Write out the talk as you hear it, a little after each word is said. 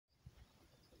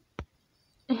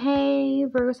Hey,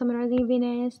 Virgo, Sun, Rising,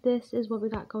 Venus. This is what we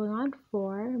got going on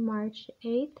for March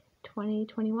 8th,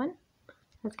 2021.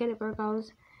 Let's get it, Virgos.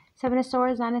 7 of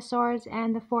Swords, 9 of Swords,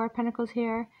 and the 4 of Pentacles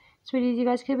here. Sweeties, you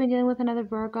guys could have been dealing with another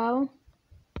Virgo.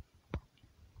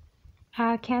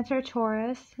 Cancer,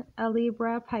 Taurus, a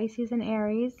Libra, Pisces, and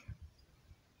Aries.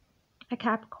 A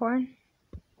Capricorn.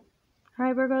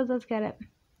 Alright, Virgos, let's get it.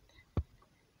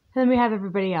 Then we have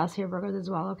everybody else here, Virgos,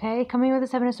 as well, okay? Coming with the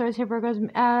 7 of Swords here,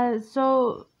 Virgos.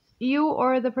 So you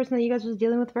or the person that you guys was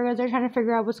dealing with, Virgos, they're trying to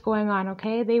figure out what's going on,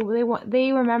 okay? They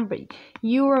remember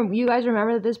you guys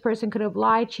remember that this person could have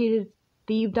lied, cheated,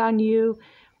 thieved on you,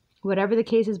 whatever the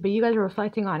case is, but you guys are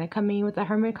reflecting on it. Coming with the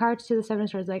Hermit cards to the 7 of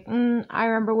Swords, like, I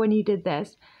remember when you did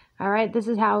this. All right, this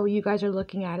is how you guys are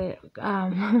looking at it.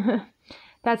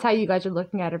 That's how you guys are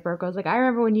looking at it, Virgos. Like, I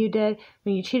remember when you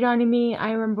cheated on me.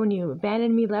 I remember when you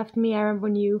abandoned me, left me. I remember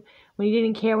when you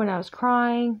didn't care when I was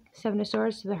crying. 7 of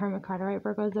Swords to the Hermit card. All right,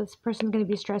 Virgos. This person's going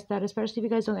to be stressed out, especially if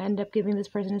you guys don't end up giving this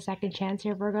person a second chance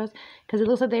here, Virgos. Because it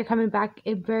looks like they're coming back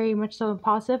very much so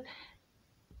impulsive.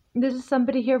 This is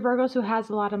somebody here, Virgos, who has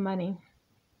a lot of money.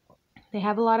 They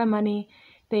have a lot of money.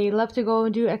 They love to go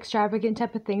and do extravagant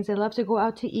type of things. They love to go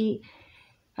out to eat.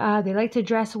 They like to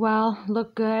dress well,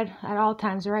 look good at all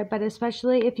times, all right? But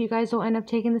especially if you guys don't end up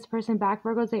taking this person back,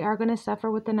 Virgos, they are going to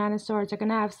suffer with the 9 of Swords. They're going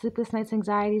to have sleepless nights,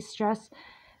 anxiety, stress,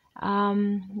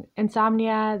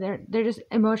 insomnia. They're just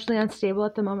emotionally unstable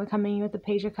at the moment, coming in with the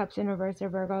Page of Cups in reverse there,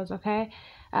 Virgos, okay?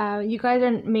 You guys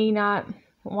may not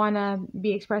want to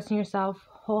be expressing yourself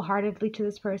wholeheartedly to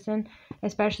this person,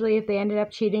 especially if they ended up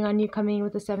cheating on you, coming in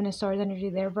with the 7 of Swords energy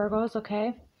there, Virgos,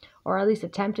 okay? Or at least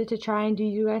attempted to try and do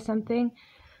you guys something.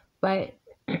 But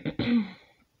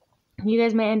you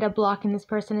guys may end up blocking this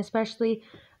person, especially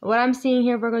what I'm seeing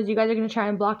here, Virgos. You guys are going to try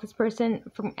and block this person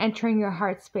from entering your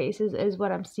heart space is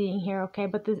what I'm seeing here, okay?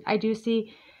 But I do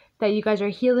see that you guys are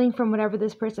healing from whatever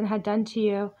this person had done to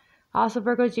you. Also,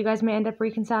 Virgos, you guys may end up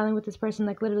reconciling with this person,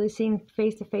 like literally seeing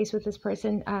face to face with this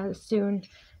person soon,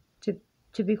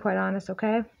 to be quite honest,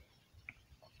 okay?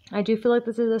 I do feel like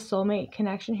this is a soulmate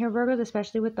connection here, Virgos,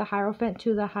 especially with the Hierophant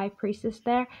to the High Priestess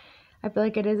there. I feel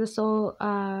like it is a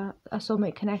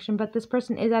soulmate connection, but this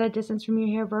person is at a distance from you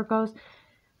here, Virgos,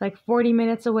 like 40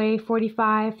 minutes away,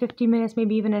 45, 50 minutes,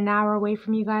 maybe even an hour away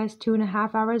from you guys,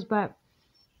 2.5 hours,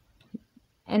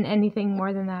 and anything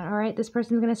more than that, all right? This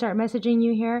person's going to start messaging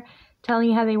you here, telling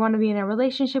you how they want to be in a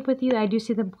relationship with you. I do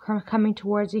see them coming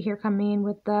towards you here, coming in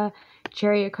with the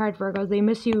Chariot card, Virgos. They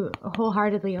miss you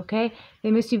wholeheartedly, okay?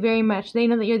 They miss you very much. They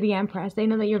know that you're the Empress. They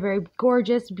know that you're very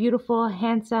gorgeous, beautiful,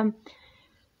 handsome,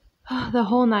 the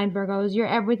whole 9, Virgos. You're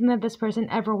everything that this person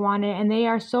ever wanted, and they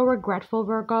are so regretful,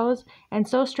 Virgos, and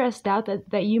so stressed out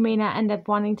that you may not end up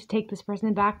wanting to take this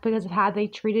person back because of how they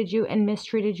treated you and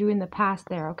mistreated you in the past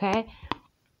there, okay?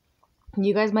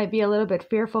 You guys might be a little bit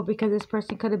fearful because this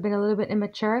person could have been a little bit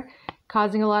immature,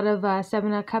 causing a lot of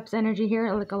 7 of Cups energy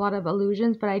here, like a lot of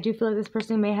illusions, but I do feel like this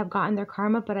person may have gotten their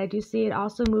karma, but I do see it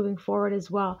also moving forward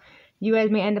as well. You guys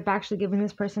may end up actually giving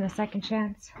this person a second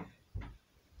chance.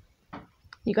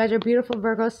 You guys are beautiful,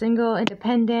 Virgo, single,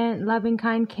 independent, loving,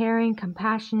 kind, caring,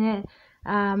 compassionate.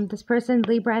 This person,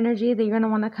 Libra energy, they're going to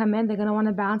want to come in. They're going to want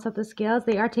to balance out the scales.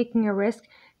 They are taking a risk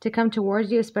to come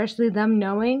towards you, especially them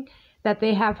knowing that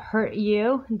they have hurt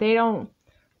you.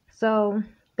 So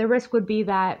the risk would be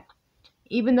that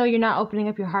even though you're not opening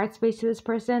up your heart space to this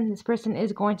person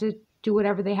is going to do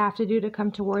whatever they have to do to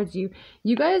come towards you.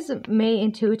 You guys may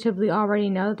intuitively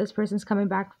already know that this person's coming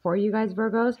back for you guys,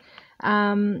 Virgos.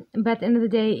 But at the end of the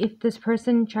day, if this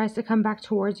person tries to come back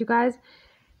towards you guys,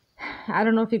 I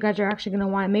don't know if you guys are actually going to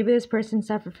want it. Maybe this person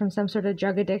suffered from some sort of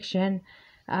drug addiction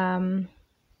in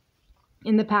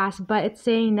the past, but it's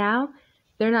saying now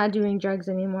they're not doing drugs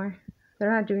anymore.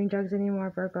 They're not doing drugs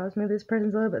anymore, Virgos. Maybe this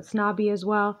person's a little bit snobby as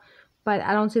well, but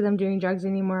I don't see them doing drugs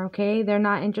anymore, okay? They're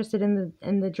not interested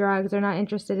in the drugs. They're not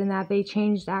interested in that. They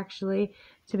changed, actually,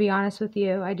 to be honest with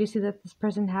you. I do see that this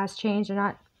person has changed.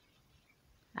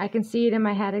 I can see it in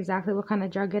my head exactly what kind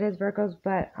of drug it is, Virgos,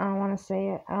 but I don't want to say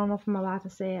it. I don't know if I'm allowed to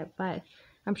say it, but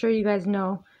I'm sure you guys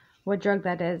know what drug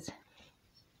that is.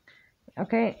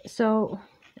 Okay, so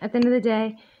at the end of the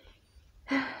day,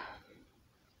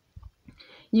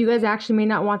 you guys actually may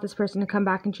not want this person to come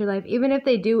back into your life. Even if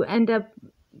they do end up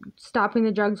stopping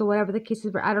the drugs or whatever the case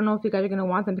is, but I don't know if you guys are going to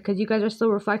want them because you guys are still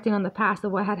reflecting on the past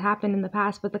of what had happened in the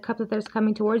past. But the cup that they're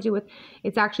coming towards you with,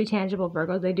 it's actually tangible,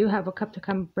 Virgos. They do have a cup to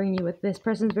come bring you with. This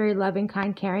person's very loving,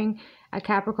 kind, caring. A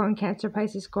Capricorn, Cancer,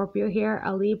 Pisces, Scorpio here.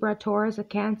 A Libra, Taurus, a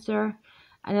Cancer,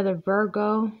 another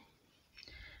Virgo.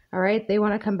 All right, they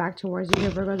want to come back towards you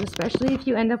here, Virgos, especially if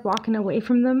you end up walking away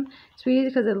from them,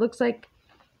 sweeties, because it looks like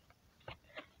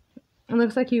it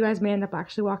looks like you guys may end up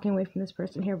actually walking away from this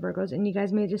person here, Virgos, and you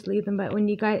guys may just leave them. But when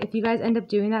if you guys end up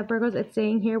doing that, Virgos, it's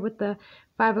saying here with the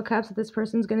 5 of Cups that this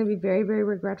person's going to be very, very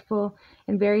regretful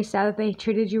and very sad that they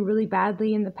treated you really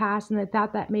badly in the past, and they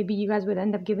thought that maybe you guys would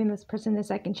end up giving this person a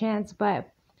second chance. But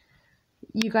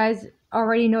you guys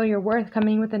already know your worth,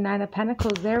 coming with the 9 of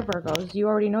Pentacles there, Virgos. You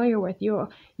already know your worth.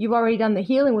 You've already done the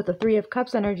healing with the 3 of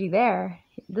Cups energy there.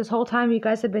 This whole time you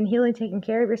guys have been healing, taking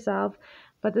care of yourself.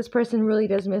 But this person really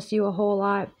does miss you a whole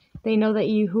lot. They know that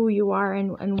who you are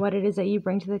and what it is that you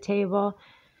bring to the table.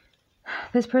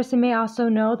 This person may also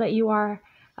know that you are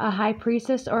a high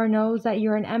priestess, or knows that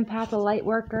you're an empath, a light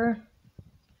worker,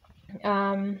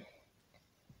 a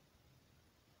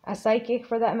psychic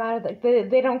for that matter. Like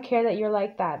they don't care that you're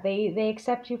like that. They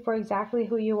accept you for exactly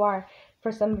who you are.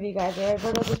 For some of you guys, right?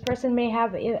 Virgos, this person may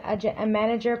have a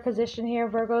manager position here,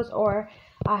 Virgos, or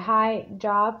a high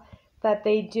job that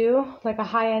they do, like a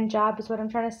high-end job is what I'm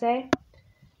trying to say.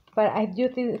 But I do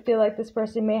feel like this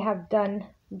person may have done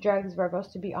drugs,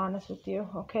 Virgos, to be honest with you,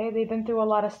 okay? They've been through a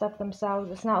lot of stuff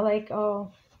themselves. It's not like,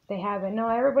 oh, they haven't. No,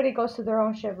 everybody goes through their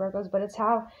own shit, Virgos, but it's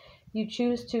how you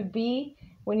choose to be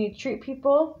when you treat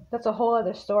people. That's a whole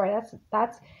other story.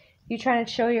 That's you trying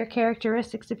to show your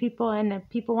characteristics to people, and if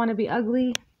people want to be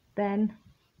ugly, then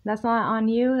that's not on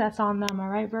you, that's on them, all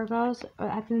right, Virgos?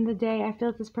 At the end of the day, I feel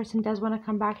like this person does want to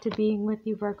come back to being with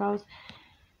you, Virgos.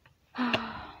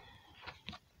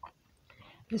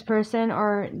 This person,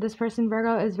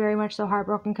 Virgo, is very much so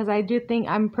heartbroken, because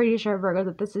I'm pretty sure, Virgo,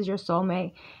 that this is your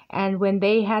soulmate. And when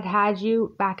they had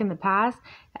you back in the past,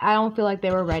 I don't feel like they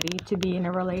were ready to be in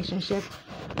a relationship.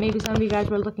 Maybe some of you guys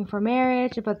were looking for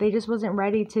marriage, but they just wasn't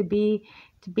ready to be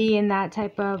in that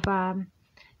type of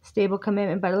stable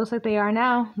commitment. But it looks like they are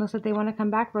now. It looks like they want to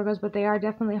come back, Virgos, but they are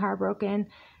definitely heartbroken.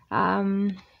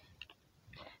 It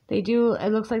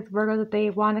looks like, Virgo, that they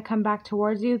want to come back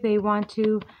towards you. They want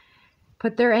to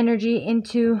put their energy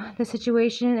into the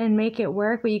situation and make it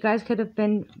work, but you guys could have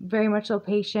been very much so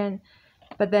patient,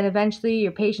 but then eventually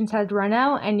your patience had run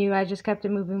out and you guys just kept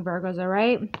it moving, Virgos, all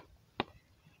right?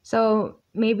 So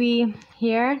maybe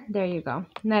here, there you go,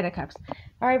 Knight of Cups.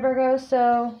 All right, Virgos,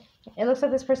 so it looks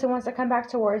like this person wants to come back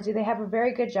towards you. They have a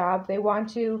very good job. They want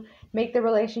to make the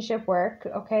relationship work,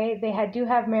 okay? They do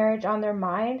have marriage on their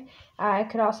mind.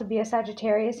 It could also be a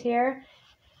Sagittarius here,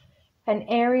 an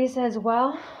Aries as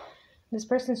well. This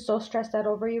person's so stressed out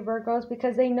over you, Virgos,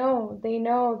 because they know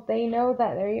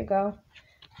that, there you go.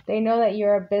 They know that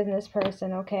you're a business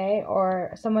person, okay?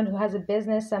 Or someone who has a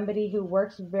business, somebody who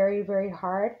works very, very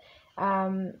hard.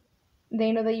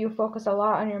 They know that you focus a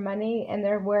lot on your money, and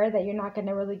they're aware that you're not going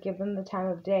to really give them the time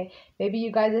of day. Maybe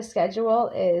you guys' schedule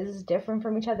is different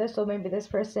from each other, so maybe this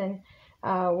person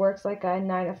works like a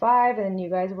 9 to 5, and you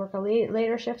guys work a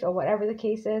later shift, or whatever the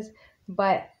case is.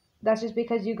 But that's just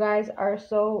because you guys are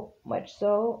so much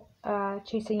so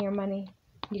chasing your money.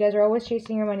 You guys are always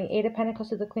chasing your money. 8 of Pentacles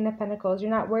to the Queen of Pentacles.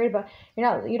 You're not worried about,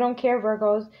 you don't care,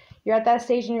 Virgos. You're at that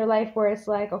stage in your life where it's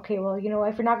like, okay, well, you know,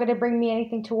 if you're not going to bring me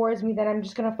anything towards me, then I'm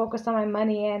just going to focus on my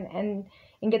money and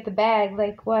get the bag.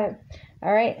 Like what?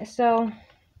 All right. So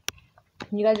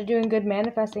you guys are doing good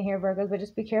manifesting here, Virgos, but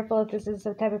just be careful if this is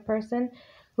the type of person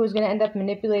who's going to end up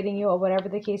manipulating you or whatever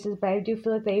the case is. But I do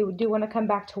feel like they do want to come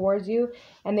back towards you,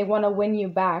 and they want to win you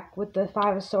back with the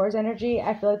 5 of Swords energy.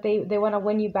 I feel like they want to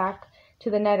win you back to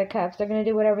the Knight of Cups. They're going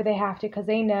to do whatever they have to, because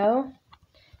they know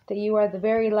that you are the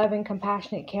very loving,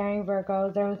 compassionate, caring Virgo.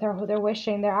 They're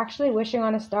wishing, they're actually wishing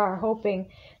on a star, hoping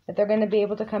that they're going to be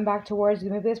able to come back towards you.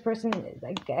 Maybe this person,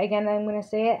 like, again, I'm going to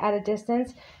say it, at a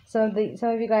distance. Some of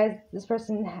you guys, this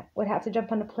person would have to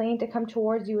jump on a plane to come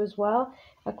towards you as well.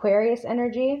 Aquarius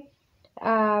energy.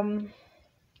 Yeah,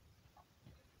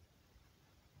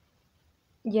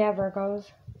 Virgos.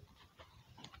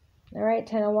 All right,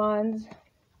 10 of Wands.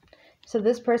 So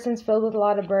this person's filled with a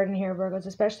lot of burden here, Virgos,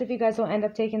 especially if you guys don't end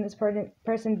up taking this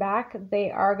person back.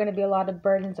 They are going to be a lot of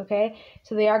burdens, okay?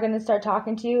 So they are going to start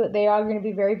talking to you. They are going to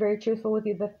be very, very truthful with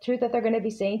you. The truth that they're going to be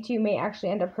saying to you may actually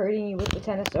end up hurting you with the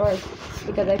 10 of Swords,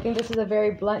 because I think this is a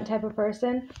very blunt type of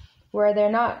person where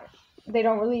they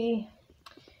don't really,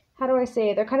 how do I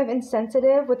say it? They're kind of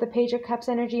insensitive with the Page of Cups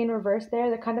energy in reverse there.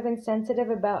 They're kind of insensitive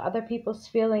about other people's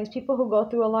feelings. People who go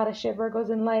through a lot of shit, Virgos,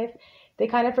 in life, they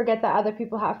kind of forget that other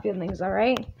people have feelings, all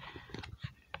right?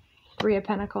 3 of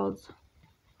Pentacles.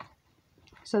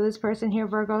 So this person here,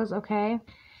 Virgos, okay?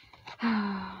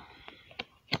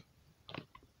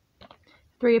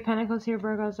 3 of Pentacles here,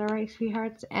 Virgos, all right,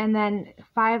 sweethearts? And then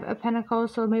 5 of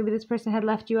Pentacles. So maybe this person had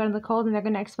left you out in the cold, and they're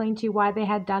going to explain to you why they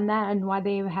had done that and why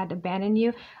they had abandoned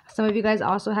you. Some of you guys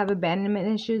also have abandonment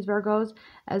issues, Virgos,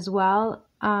 as well.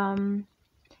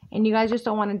 And you guys just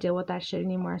don't want to deal with that shit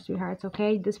anymore, sweethearts,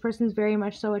 okay? This person's very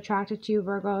much so attracted to you,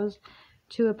 Virgos.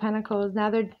 Two of Pentacles. Now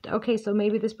they're, okay, so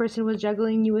maybe this person was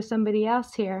juggling you with somebody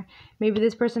else here. Maybe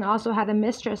this person also had a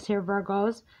mistress here,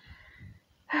 Virgos.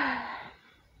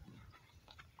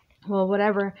 Well,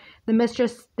 whatever. The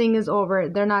mistress thing is over.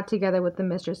 They're not together with the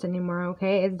mistress anymore,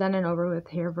 okay? It's done and over with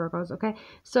here, Virgos, okay?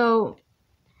 So,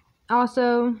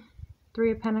 also,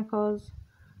 Three of Pentacles,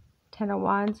 Ten of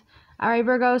Wands. All right,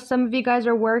 Virgos, some of you guys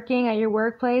are working at your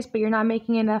workplace, but you're not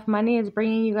making enough money. It's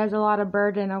bringing you guys a lot of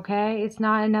burden, okay? It's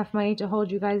not enough money to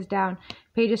hold you guys down.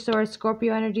 Page of Swords,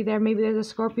 Scorpio energy there. Maybe there's a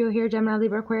Scorpio here, Gemini,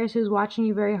 Libra, Aquarius, who's watching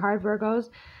you very hard, Virgos.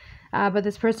 But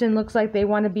this person looks like they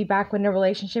want to be back in a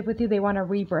relationship with you. They want a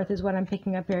rebirth is what I'm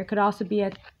picking up here. It could also be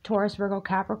a Taurus, Virgo,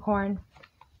 Capricorn.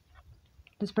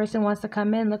 This person wants to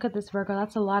come in. Look at this, Virgo.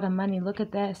 That's a lot of money. Look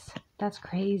at this. That's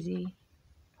crazy.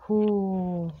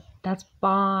 Ooh. That's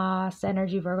boss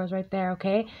energy, Virgos, right there,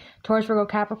 okay? Taurus, Virgo,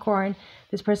 Capricorn.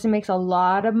 This person makes a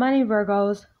lot of money,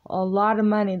 Virgos. A lot of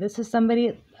money. This is somebody,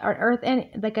 an earth, and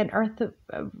like an earth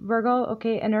Virgo,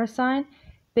 okay, an earth sign.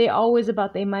 They always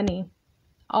about their money.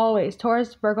 Always.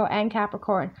 Taurus, Virgo, and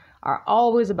Capricorn are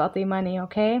always about their money,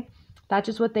 okay? That's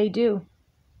just what they do.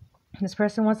 This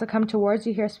person wants to come towards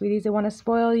you here, sweeties. They want to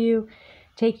spoil you,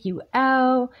 take you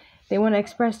out. They want to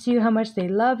express to you how much they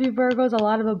love you, Virgos. A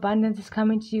lot of abundance is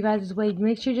coming to you guys' way.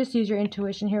 Make sure you just use your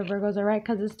intuition here, Virgos, all right?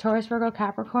 Because this Taurus, Virgo,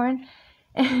 Capricorn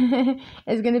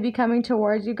is going to be coming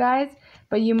towards you guys.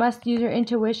 But you must use your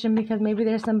intuition because maybe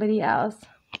there's somebody else.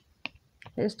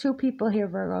 There's two people here,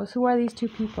 Virgos. Who are these two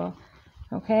people?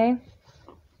 Okay?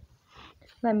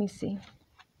 Let me see.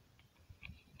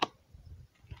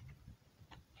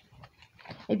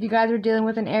 If you guys are dealing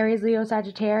with an Aries, Leo,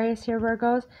 Sagittarius here,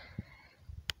 Virgos,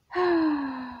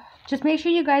 just make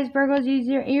sure you guys, Virgos, use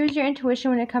your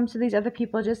intuition when it comes to these other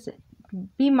people. Just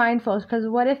be mindful, because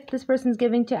what if this person's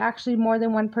giving to actually more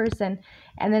than one person,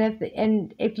 and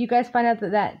then if you guys find out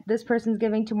that this person's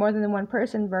giving to more than one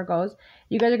person, Virgos,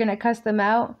 you guys are gonna cuss them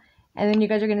out, and then you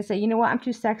guys are gonna say, you know what, I'm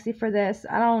too sexy for this.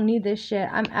 I don't need this shit.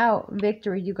 I'm out.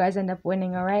 Victory. You guys end up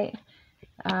winning. All right.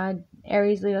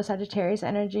 Aries, Leo, Sagittarius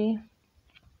energy.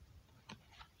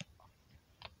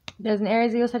 There's an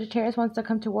Aries, Leo, Sagittarius wants to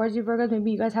come towards you, Virgos. Maybe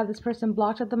you guys have this person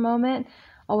blocked at the moment,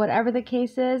 or whatever the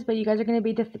case is, but you guys are going to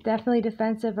be definitely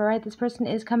defensive, all right? This person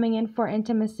is coming in for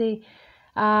intimacy.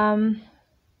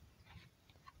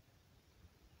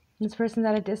 This person's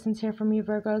at a distance here from you,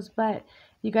 Virgos, but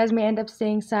you guys may end up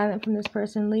staying silent from this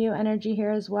person. Leo energy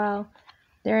here as well.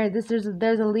 There's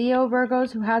a Leo,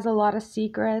 Virgos, who has a lot of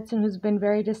secrets and who's been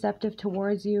very deceptive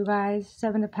towards you guys.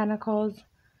 Seven of Pentacles.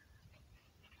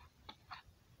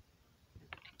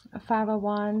 Five of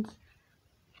Wands.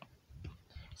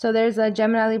 So there's a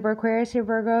Gemini, Libra, Aquarius here,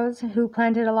 Virgos, who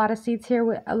planted a lot of seeds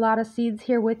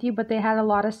here with you, but they had a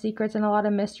lot of secrets and a lot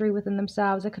of mystery within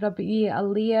themselves. It could be a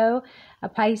Leo, a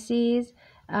Pisces,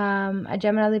 a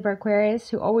Gemini, Libra, Aquarius,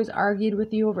 who always argued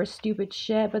with you over stupid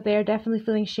shit, but they are definitely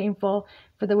feeling shameful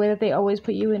for the way that they always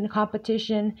put you in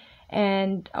competition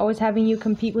and always having you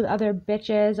compete with other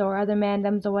bitches or other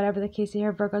mandoms or whatever the case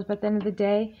here, Virgos. But at the end of the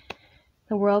day,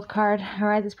 the World card. All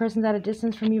right, this person's at a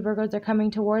distance from you, Virgos. They're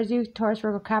coming towards you. Taurus,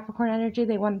 Virgo, Capricorn energy.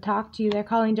 They want to talk to you. They're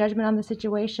calling judgment on the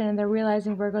situation, and they're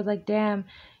realizing, Virgos, like, damn,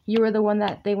 you are the one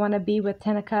that they want to be with.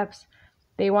 Ten of Cups.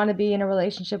 They want to be in a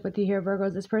relationship with you here,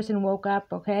 Virgos. This person woke up,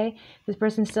 okay? This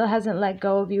person still hasn't let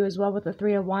go of you as well with the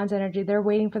Three of Wands energy. They're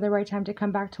waiting for the right time to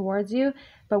come back towards you.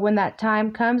 But when that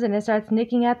time comes and it starts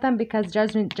nicking at them, because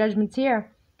judgment's here,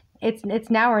 it's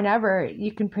now or never.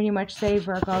 You can pretty much say,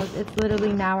 Virgos, it's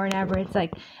literally now or never. It's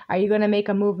like, are you going to make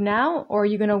a move now, or are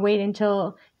you going to wait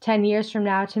until 10 years from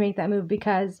now to make that move?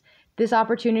 Because this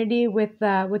opportunity with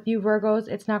you, Virgos,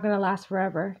 it's not going to last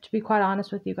forever, to be quite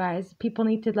honest with you guys. People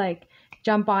need to, like,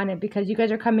 jump on it, because you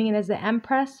guys are coming in as the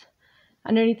Empress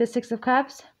underneath the Six of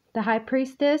Cups, the High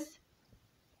Priestess,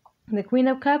 the Queen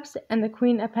of Cups, and the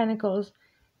Queen of Pentacles.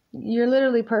 You're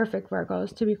literally perfect,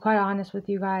 Virgos, to be quite honest with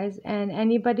you guys. And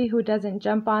anybody who doesn't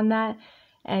jump on that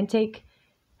and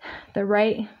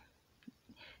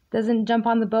doesn't jump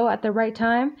on the boat at the right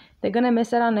time, they're going to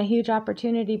miss out on a huge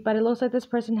opportunity. But it looks like this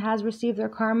person has received their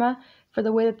karma for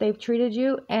the way that they've treated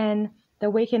you, and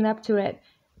they're waking up to it.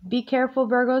 Be careful,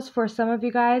 Virgos, for some of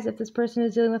you guys, if this person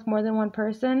is dealing with more than one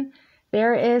person.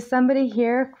 There is somebody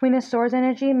here, Queen of Swords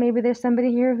energy. Maybe there's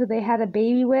somebody here who they had a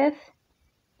baby with.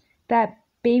 That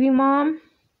baby mom,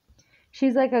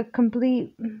 she's like a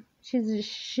complete, she's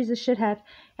a shithead.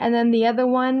 And then the other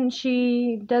one,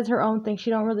 she does her own thing.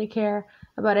 She don't really care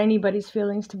about anybody's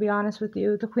feelings, to be honest with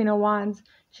you. The Queen of Wands,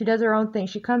 she does her own thing.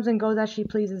 She comes and goes as she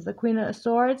pleases. The Queen of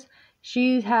Swords,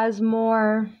 she has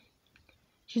more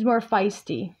she's more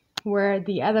feisty, where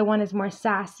the other one is more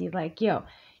sassy, like, yo,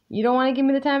 you don't want to give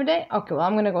me the time of day? Okay, well,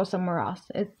 I'm going to go somewhere else.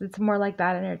 It's more like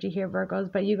that energy here,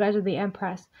 Virgos, but you guys are the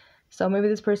Empress. So maybe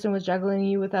this person was juggling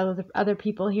you with other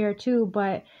people here too,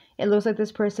 but it looks like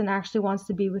this person actually wants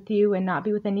to be with you and not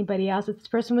be with anybody else. If this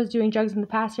person was doing drugs in the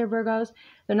past here, Virgos,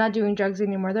 they're not doing drugs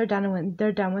anymore. They're done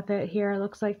with it here, it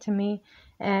looks like to me.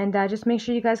 And just make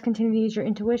sure you guys continue to use your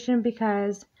intuition,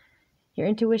 because your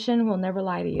intuition will never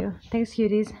lie to you. Thanks,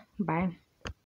 cuties. Bye.